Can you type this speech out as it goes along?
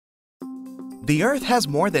The Earth has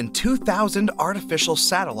more than 2,000 artificial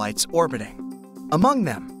satellites orbiting. Among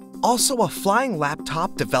them, also a flying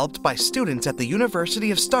laptop developed by students at the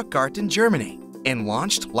University of Stuttgart in Germany and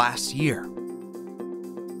launched last year.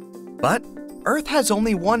 But Earth has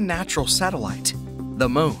only one natural satellite, the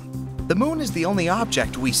Moon. The Moon is the only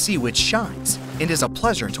object we see which shines and is a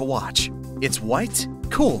pleasure to watch. It's white,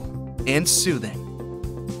 cool, and soothing.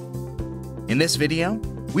 In this video,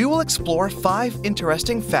 we will explore 5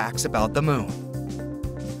 interesting facts about the Moon.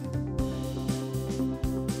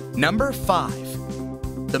 Number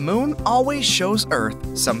 5. The Moon always shows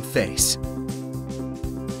Earth some face.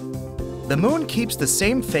 The Moon keeps the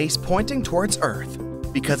same face pointing towards Earth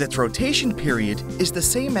because its rotation period is the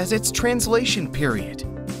same as its translation period.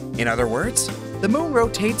 In other words, the Moon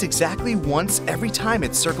rotates exactly once every time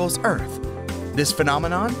it circles Earth. This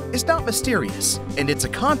phenomenon is not mysterious, and it's a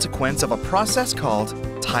consequence of a process called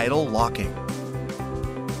tidal locking.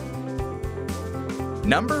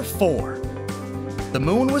 Number 4. The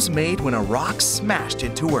Moon was made when a rock smashed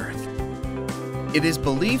into Earth. It is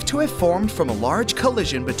believed to have formed from a large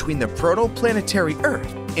collision between the protoplanetary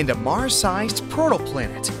Earth and a Mars-sized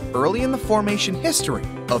protoplanet early in the formation history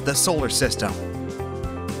of the solar system.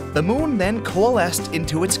 The Moon then coalesced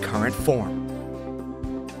into its current form.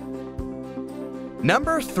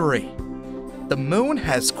 Number 3. The Moon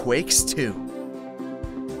has quakes too.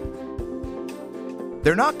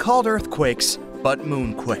 They're not called earthquakes, but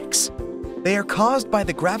moonquakes. They are caused by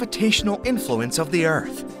the gravitational influence of the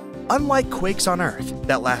Earth. Unlike quakes on Earth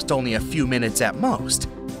that last only a few minutes at most,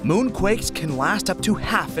 moonquakes can last up to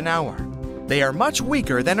half an hour. They are much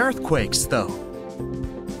weaker than earthquakes, though.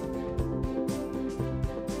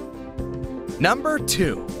 Number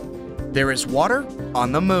 2. There is water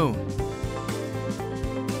on the Moon.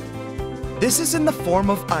 This is in the form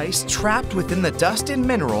of ice trapped within the dust and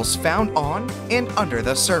minerals found on and under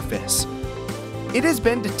the surface. It has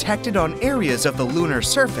been detected on areas of the lunar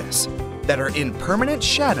surface that are in permanent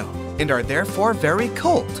shadow and are therefore very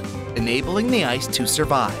cold, enabling the ice to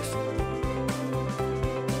survive.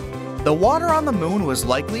 The water on the Moon was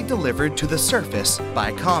likely delivered to the surface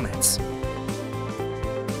by comets.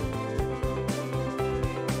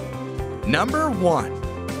 Number 1.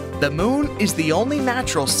 The Moon is the only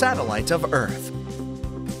natural satellite of Earth.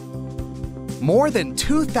 More than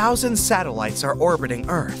 2,000 satellites are orbiting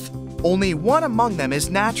Earth. Only one among them is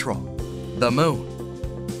natural, the Moon.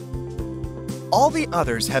 All the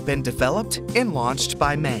others have been developed and launched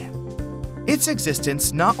by man. Its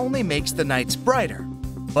existence not only makes the nights brighter,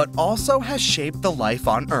 but also has shaped the life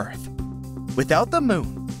on Earth. Without the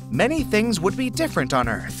Moon, many things would be different on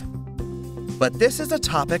Earth. But this is a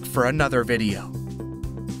topic for another video.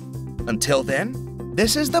 Until then,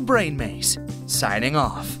 this is the Brain Maze, signing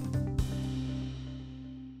off.